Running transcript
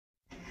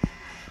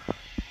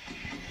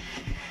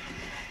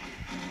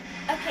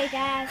Okay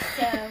guys,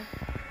 so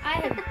I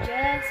have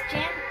just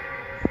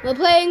jumped. We're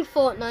playing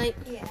Fortnite.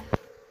 Yeah.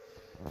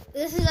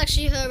 This is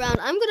actually her round.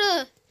 I'm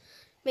gonna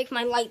make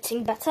my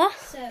lighting better.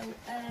 So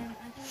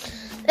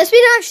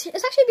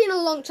It's actually been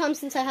a long time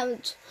since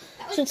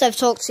I've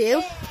talked to you.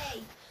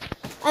 Yay.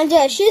 And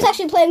yeah, she's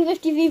actually playing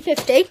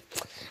 50v50.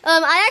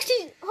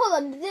 Hold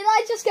on, did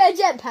I just get a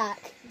jetpack?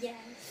 Yes.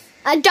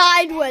 I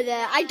died with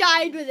it.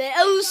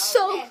 It was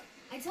so... Okay.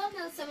 I told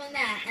someone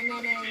that, and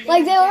then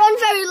like, they were on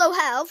very low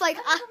health. Like,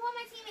 one of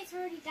my teammates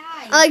already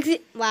died.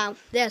 Wow,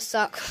 they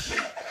suck.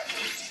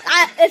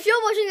 If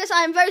you're watching this,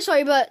 I am very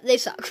sorry, but they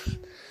suck.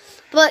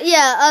 But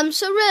yeah,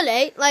 so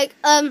really, like,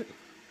 they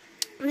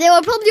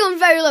were probably on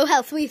very low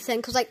health, we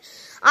think, because, like,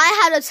 I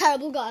had a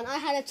terrible gun. I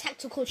had a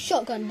tactical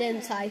shotgun,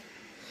 didn't I?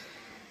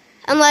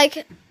 And, like,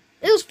 it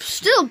was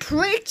still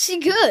pretty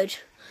good.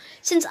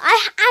 Since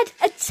I had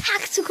a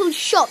tactical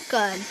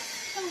shotgun.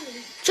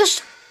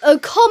 Just a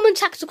common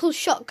tactical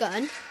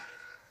shotgun.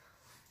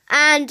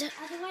 And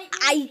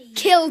I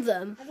killed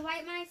them. Are the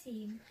white my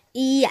team?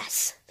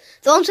 Yes.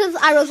 The ones with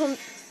arrows on...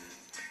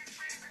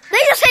 They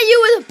just hit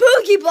you with a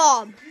boogie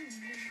bomb.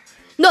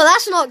 No,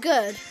 that's not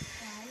good.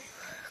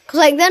 Because,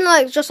 like, then,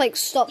 like, just, like,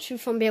 stops you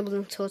from being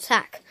able to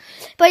attack.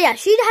 But, yeah,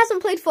 she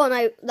hasn't played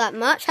Fortnite that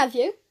much, have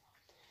you?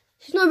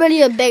 She's not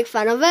really a big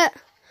fan of it.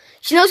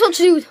 She knows what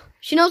to do.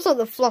 She knows what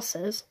the floss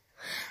is.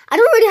 I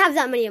don't really have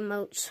that many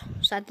emotes,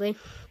 sadly.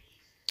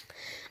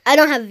 I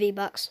don't have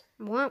V-Bucks.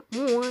 Yeah,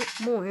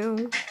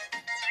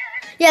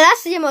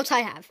 that's the emote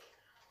I have.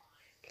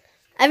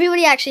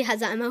 Everybody actually has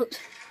that emote.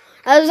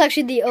 That was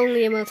actually the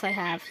only emote I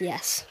have,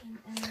 yes.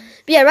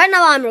 But yeah, right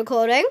now I'm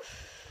recording.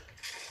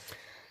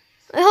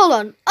 Hey, hold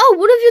on. Oh,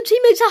 one of your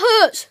teammates are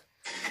hurt.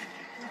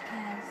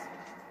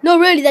 No,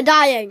 really, they're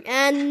dying.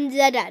 And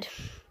they're dead.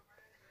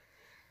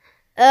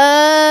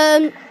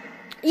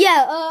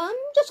 Yeah, I'm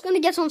just going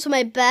to get onto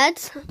my bed.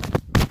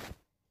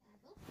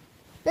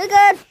 We're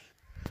good.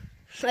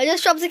 I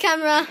just dropped the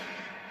camera.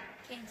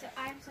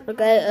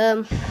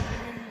 Okay,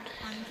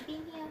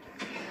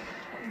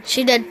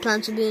 she did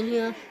plan to be in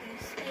here.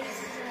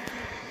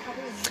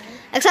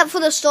 Except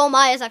for the storm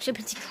eye is actually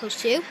pretty close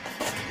to you.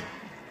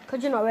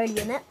 Because you're not really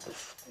in it.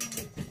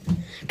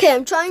 Okay,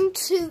 I'm trying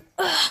to...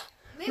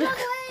 I'm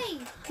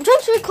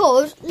trying to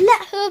record,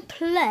 let her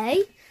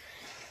play,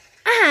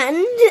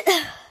 and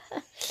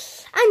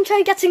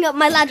try getting up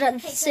my ladder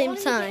at the same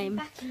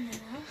time.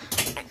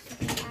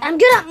 I'm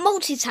good at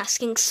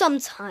multitasking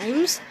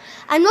sometimes.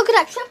 I'm not good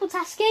at triple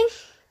tasking.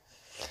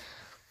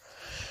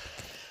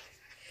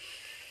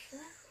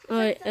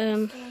 Alright,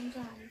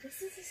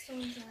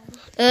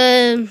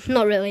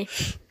 not really.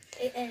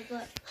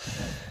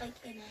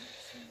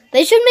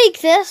 They should make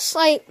this,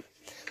 like,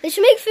 they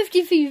should make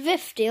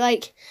 50v50,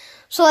 like,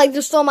 so, like,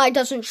 the storm eye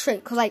doesn't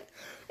shrink, because, like,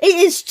 it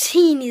is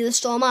teeny, the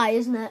storm eye,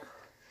 isn't it?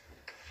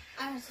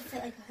 I have to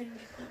fit, like, 100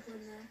 people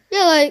in there.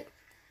 Yeah,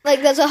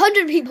 like there's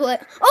 100 people.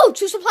 Oh,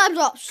 2 supply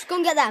drops. Go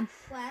and get them.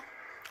 Where?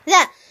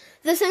 Yeah,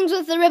 the things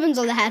with the ribbons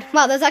on the head.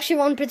 Wow, there's actually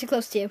one pretty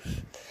close to you.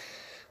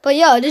 But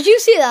yo, did you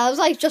see that? It was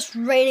like just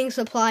raining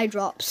supply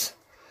drops.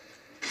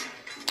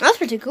 That's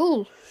pretty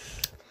cool.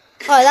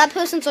 Alright, that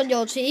person's on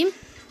your team.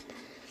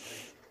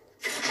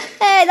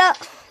 Hey, that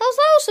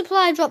was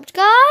supply dropped,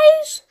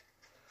 guys.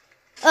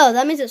 Oh,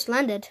 that means it's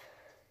landed.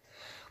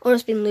 Or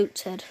it's been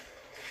looted.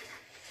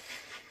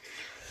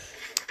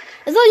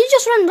 I thought you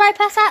just ran right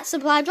past that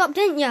supply drop,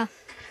 didn't you?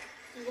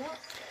 What?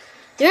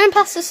 You ran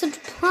past the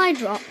supply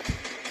drop.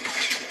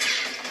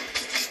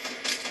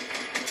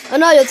 Oh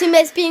no, your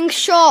teammate's being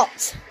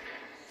shot.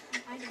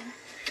 I know.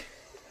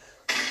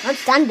 I'm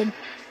standing.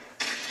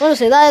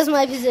 Honestly, that is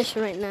my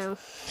position right now.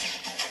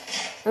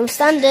 I'm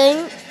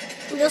standing,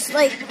 just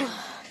like...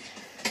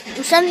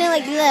 I'm standing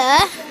like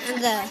there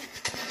and there.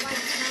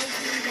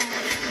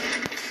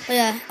 Oh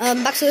yeah,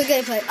 back to the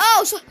gameplay.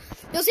 Oh, so...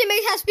 Your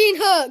teammate has been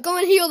hurt. Go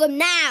and heal them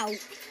now.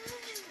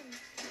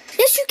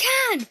 Yes, you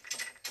can.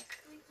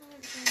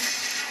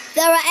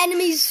 There are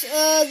enemies.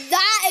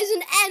 That is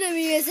an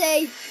enemy, is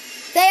he?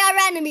 They are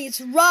enemies.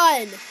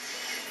 Run.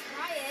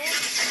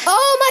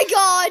 Oh, my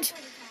God.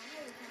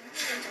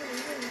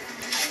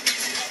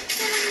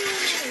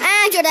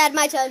 And you're dead.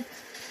 My turn.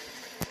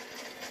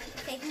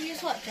 Okay, can you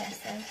just watch this,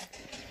 though?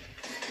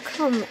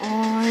 Come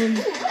on.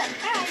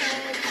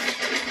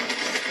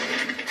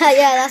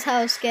 Yeah, that's how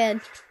I was scared.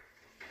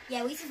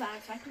 Yeah, we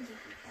survived, so I can keep you.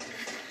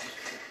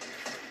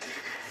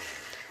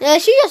 Yeah,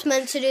 she just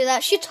meant to do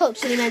that. She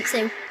totally meant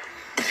to.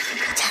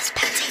 Just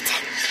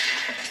spectating.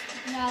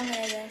 No, I'll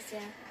hear this, yeah.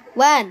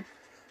 When? When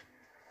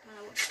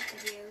I watch the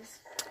videos.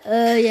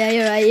 Yeah,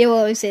 you're right. You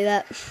always say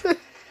that.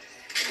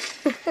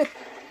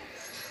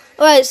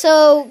 Alright,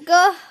 so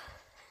go.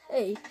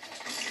 Hey.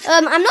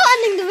 I'm not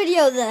ending the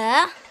video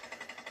there.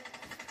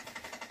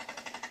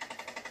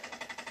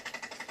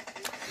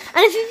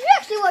 And if you've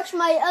actually watched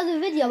my other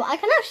video, I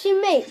can actually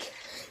make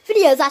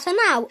videos that are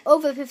now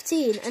over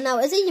 15. And now,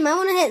 is it you might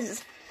want to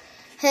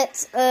hit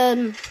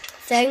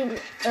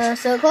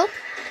circle.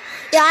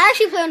 Yeah, I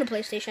actually play on the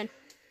PlayStation.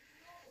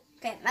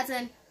 Okay, my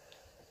turn.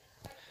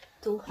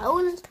 Tu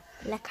hold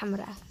la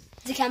camera.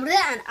 the camera,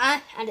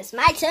 and it's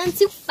my turn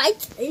to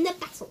fight in the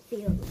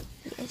battlefield.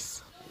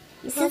 Yes.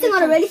 Sitting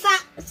on a really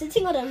fat. Can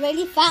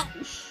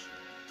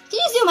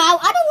you zoom out?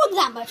 I don't want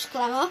that much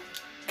glamour.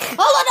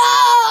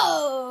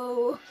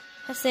 Oh no!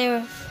 Press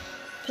zero.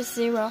 Press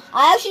zero.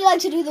 I actually like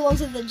to do the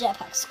ones with the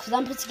jetpacks because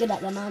I'm pretty good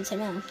at them, aren't I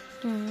now?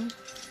 Mm.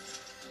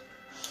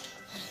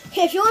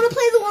 Okay, if you want to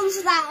play the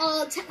ones that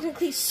are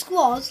technically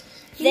squads,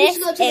 you need This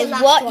to go to the is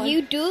last what one.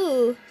 you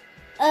do.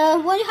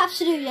 What you have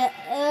to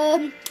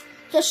do,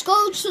 just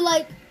go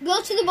to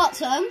go to the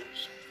bottom,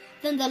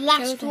 then the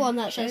last one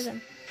that says.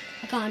 them.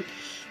 I can't.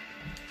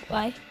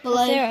 Why? But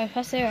Press zero.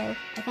 Press zero.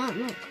 I can't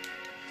look.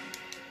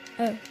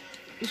 Oh.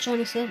 It's trying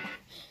to say.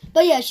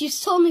 But yeah, she's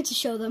told me to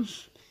show them.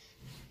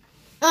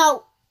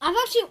 Oh, I've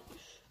actually.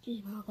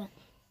 Jeez, my God.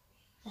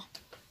 There.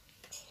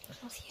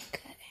 What's your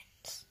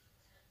curtains?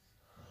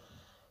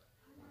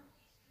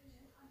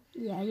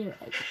 Yeah, you're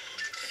right.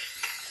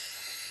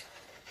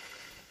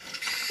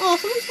 Oh,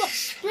 someone's got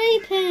spray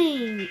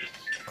paint.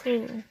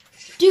 Cool.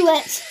 Do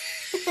it.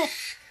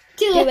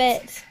 Do Do it.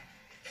 it.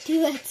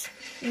 Do it.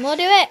 More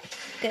do it.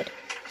 Good.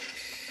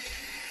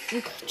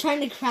 I'm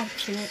trying to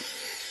crouch in it.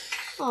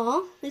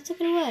 Oh, they took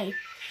it away.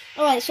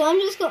 Alright, so I'm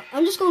just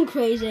going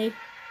crazy.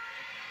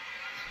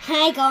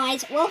 Hey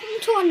guys, welcome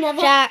to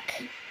another.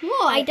 Jack.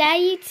 What? I dare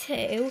you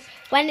to,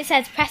 when it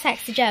says press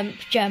X to jump,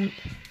 jump.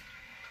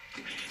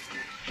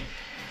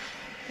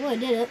 Oh, I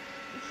did it.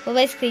 Well,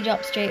 basically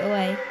drop straight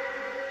away.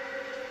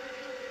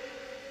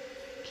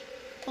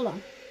 Hold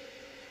on.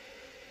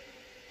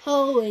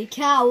 Holy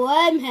cow,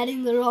 I'm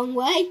heading the wrong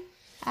way.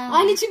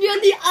 I need to be on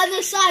the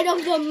other side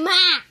of the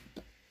map.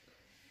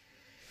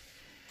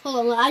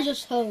 Hold on, I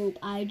just hope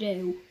I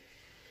do.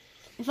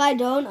 If I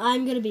don't,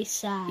 I'm going to be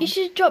sad. You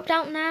should drop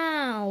down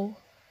now.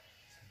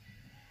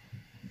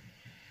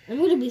 I'm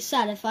going to be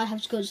sad if I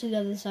have to go to the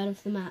other side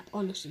of the map,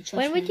 honestly. Trust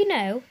When me. would you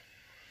know?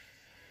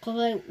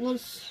 Because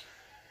once...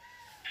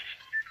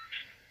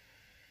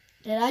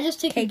 Did I just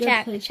take a good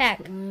check, place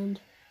check. to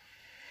land?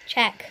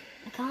 Check.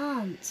 I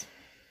can't.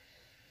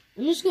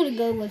 I'm just going to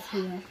go with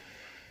here.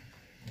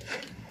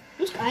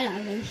 I'm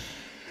skydiving.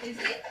 Is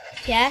it?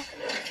 Yeah?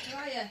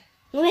 Where are you?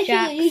 I'm making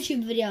Jax. a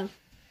YouTube video.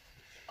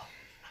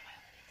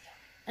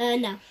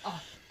 No.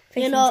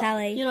 Facing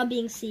telly. You're not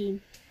being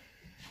seen.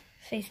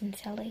 Facing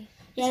telly.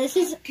 Yeah, this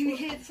is Can you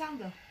hear the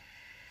sound though?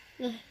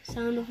 the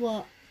sound of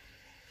what?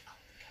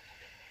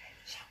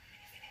 Shout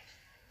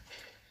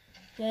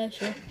when you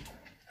finish. Yeah, sure.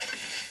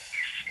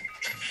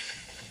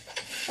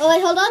 Oh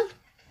wait, hold on.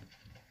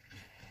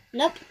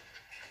 Nope.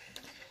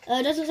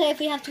 It doesn't say if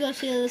we have to go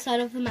to the other side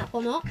of the map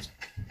or not.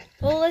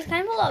 Well, there's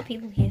kind of a lot of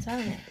people here, so I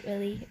don't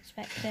really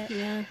expect it.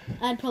 Yeah,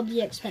 I'd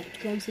probably expect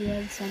to go to the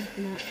other side of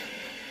the map.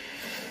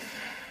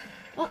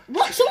 Oh,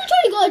 what? Someone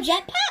trying to go a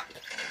jetpack?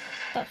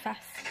 That's fast.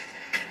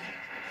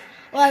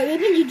 Alright,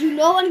 Ruben, you do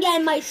not want to get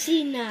in my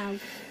scene now.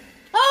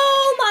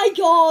 Oh my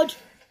god!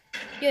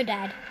 You're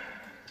dead.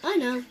 I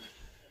know.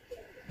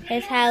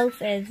 His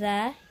health is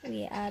there.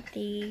 We are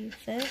the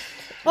first.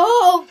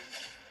 Oh!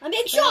 I'm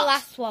being We're the shot!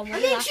 last one. We're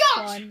I'm the being last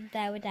shot! one.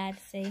 There, we're dead.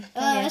 See.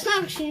 It's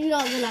not actually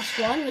not the last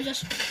one. We're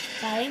just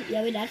dying.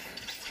 Yeah, we're dead.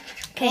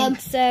 Okay,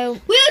 so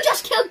We were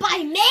just killed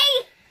by me!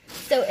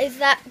 is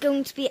that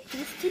going to be it for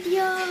this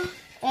video?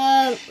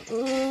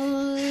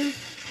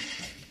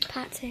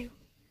 Part 2.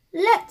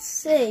 Let's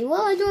see.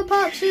 Will I do a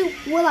part 2?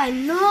 Will I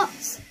not?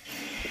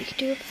 We could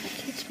do a part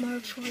 2 tomorrow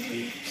before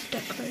we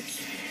duck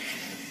race.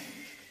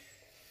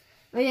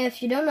 Oh yeah,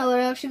 if you don't know, we're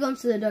actually going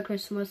to the duck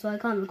race tomorrow, so I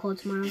can't record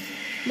tomorrow.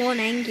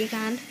 Morning, you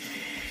can.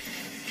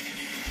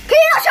 Can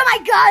you not show my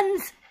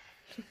guns?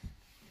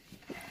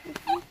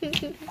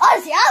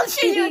 Honestly, I'll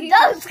shoot you with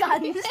those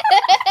guns.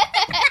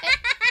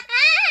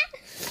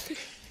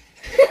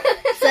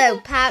 So,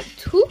 part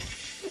 2?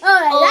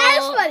 Alright,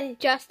 that's Or funny.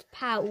 just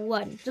part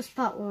 1? Just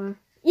part 1.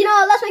 You know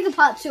what, let's make a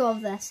part 2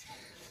 of this.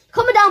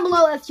 Comment down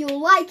below if you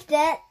liked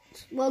it.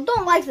 Well,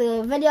 don't like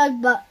the video,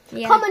 but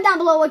Yeah. comment down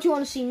below what you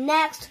want to see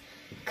next.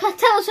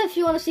 Tell us if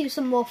you want to see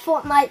some more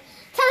Fortnite.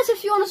 Tell us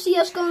if you want to see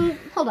us going...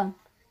 Hold on.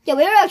 Yeah,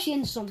 we're actually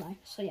in Sunday,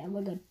 so yeah,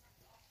 we're good.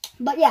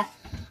 But yeah,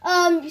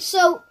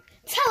 so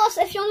tell us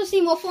if you want to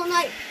see more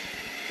Fortnite.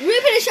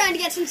 Ruben is trying to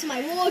get into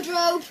my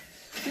wardrobe.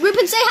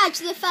 Ruben, say hi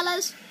to the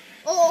fellas.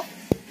 Or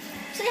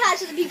say hi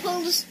to the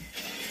peoples.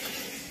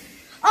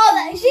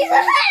 Oh, she's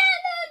a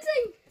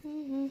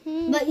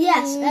dancing. But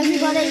yes,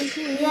 everybody,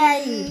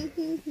 yay.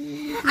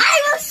 I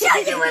will show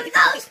you with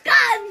those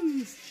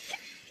guns.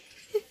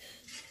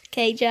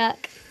 Okay,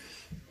 Jack.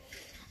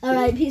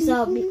 Alright, peace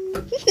out. I will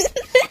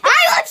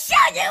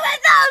show you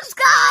with those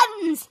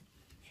guns.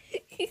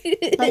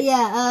 But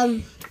yeah, I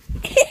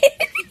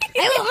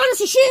will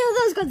honestly shoot you with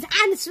those guns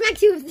and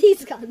smack you with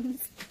these guns.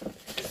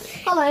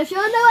 Hold on, if you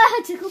want to know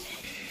how to...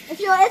 If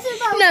you're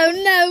Isabel... No.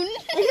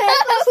 If you're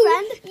Isabel's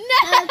friend,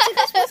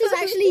 Tickle Spot is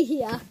actually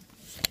here.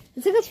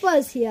 The Tickle Spot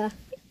is here.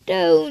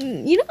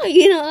 Don't. You're not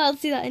allowed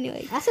to do that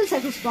anyway. That's a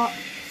Tickle Spot.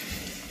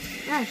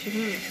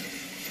 Actually,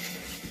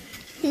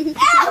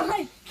 oh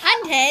my...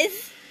 And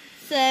his.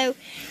 So,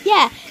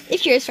 yeah,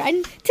 if you're his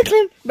friend, tickle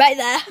him right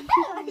there.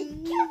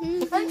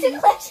 I'm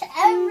ticklish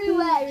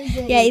everywhere, is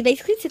it? Yeah, he's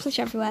basically ticklish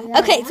everywhere. Yeah.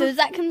 Okay, so is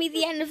that going to be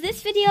the end of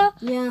this video?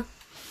 Yeah.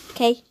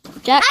 Okay,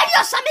 Jack.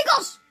 Adios,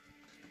 amigos!